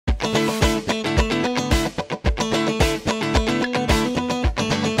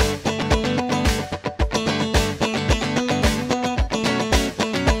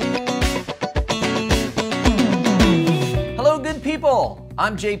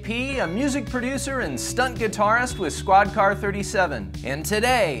I'm JP, a music producer and stunt guitarist with Squad Car 37. And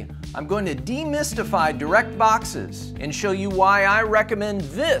today, I'm going to demystify direct boxes and show you why I recommend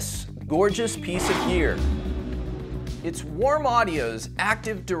this gorgeous piece of gear. It's warmaudio's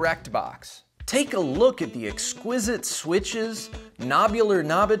active direct box. Take a look at the exquisite switches, knobular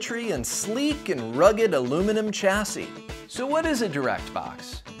knobbetry, and sleek and rugged aluminum chassis. So what is a direct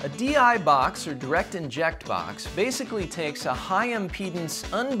box? A DI box, or direct inject box, basically takes a high impedance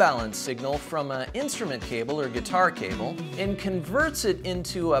unbalanced signal from an instrument cable or guitar cable and converts it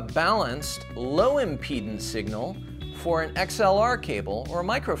into a balanced, low impedance signal for an XLR cable or a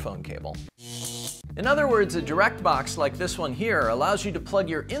microphone cable. In other words, a direct box like this one here allows you to plug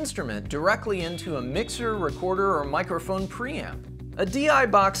your instrument directly into a mixer, recorder, or microphone preamp. A DI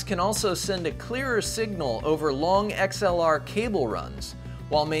box can also send a clearer signal over long XLR cable runs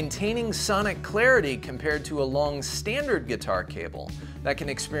while maintaining sonic clarity compared to a long standard guitar cable that can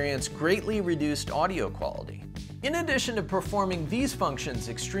experience greatly reduced audio quality. In addition to performing these functions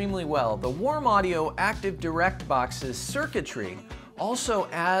extremely well, the warmaudio active direct box's circuitry also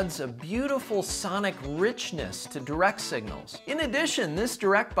adds a beautiful sonic richness to direct signals. In addition, this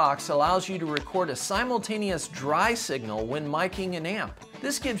direct box allows you to record a simultaneous dry signal when miking an amp.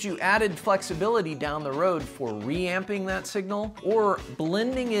 This gives you added flexibility down the road for reamping that signal or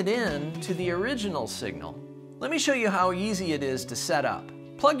blending it in to the original signal. Let me show you how easy it is to set up.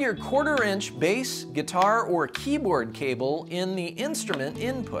 Plug your 1/4-inch bass, guitar, or keyboard cable in the instrument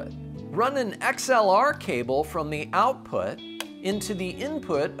input. Run an XLR cable from the output into the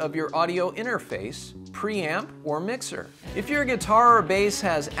input of your audio interface, preamp, or mixer. If your guitar or bass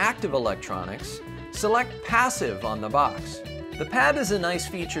has active electronics, select passive on the box. The pad is a nice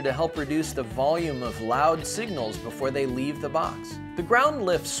feature to help reduce the volume of loud signals before they leave the box. The ground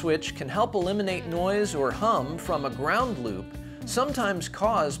lift switch can help eliminate noise or hum from a ground loop, sometimes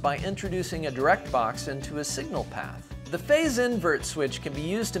caused by introducing a direct box into a signal path. The phase invert switch can be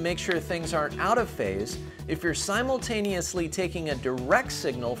used to make sure things aren't out of phase if you're simultaneously taking a direct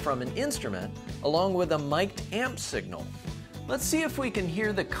signal from an instrument along with a mic'd amp signal. Let's see if we can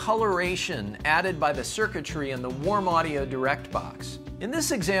hear the coloration added by the circuitry in the warmaudio direct box. In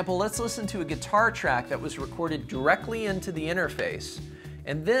this example, let's listen to a guitar track that was recorded directly into the interface,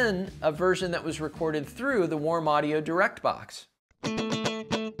 and then a version that was recorded through the warmaudio direct box.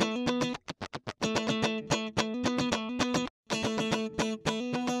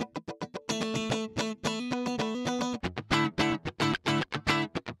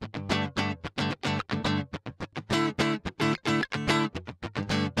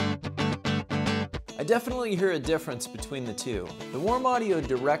 I definitely hear a difference between the two. The warmaudio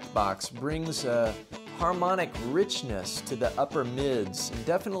direct box brings a harmonic richness to the upper mids and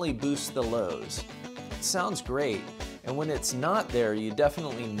definitely boosts the lows. It sounds great, and when it's not there, you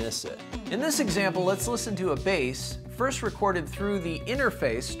definitely miss it. In this example, let's listen to a bass, first recorded through the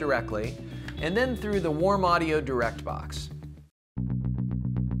interface directly, and then through the warmaudio direct box.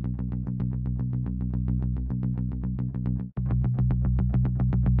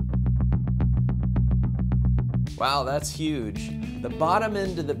 Wow, that's huge. The bottom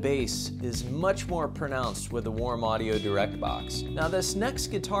end of the bass is much more pronounced with the warmaudio direct box. Now this next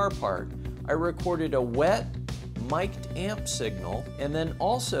guitar part, I recorded a wet, mic'd amp signal and then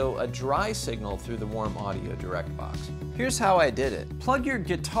also a dry signal through the warmaudio direct box. Here's how I did it. Plug your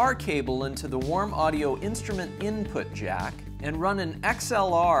guitar cable into the warmaudio instrument input jack and run an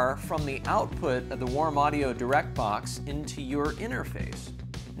XLR from the output of the warmaudio direct box into your interface.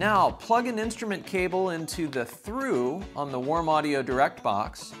 Now, plug an instrument cable into the through on the warmaudio direct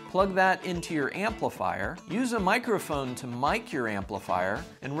box, plug that into your amplifier, use a microphone to mic your amplifier,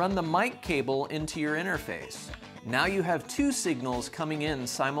 and run the mic cable into your interface. Now you have two signals coming in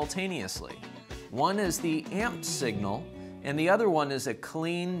simultaneously. One is the amped signal, and the other one is a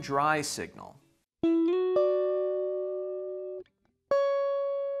clean, dry signal.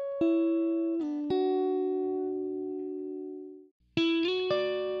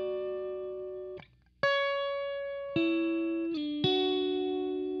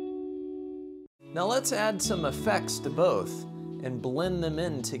 Now let's add some effects to both and blend them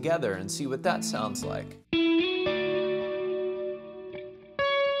in together and see what that sounds like.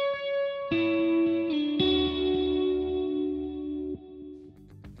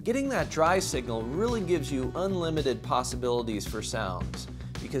 Getting that dry signal really gives you unlimited possibilities for sounds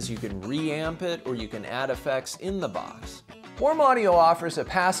because you can reamp it or you can add effects in the box. Warmaudio offers a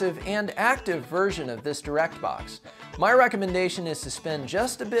passive and active version of this direct box. My recommendation is to spend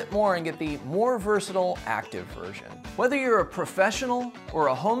just a bit more and get the more versatile active version. Whether you're a professional or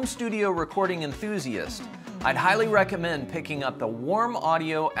a home studio recording enthusiast, I'd highly recommend picking up the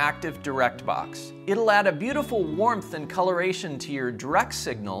warmaudio Active Direct Box. It'll add a beautiful warmth and coloration to your direct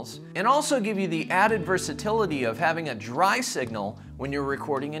signals and also give you the added versatility of having a dry signal when you're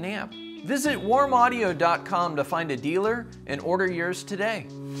recording an amp. Visit warmaudio.com to find a dealer and order yours today.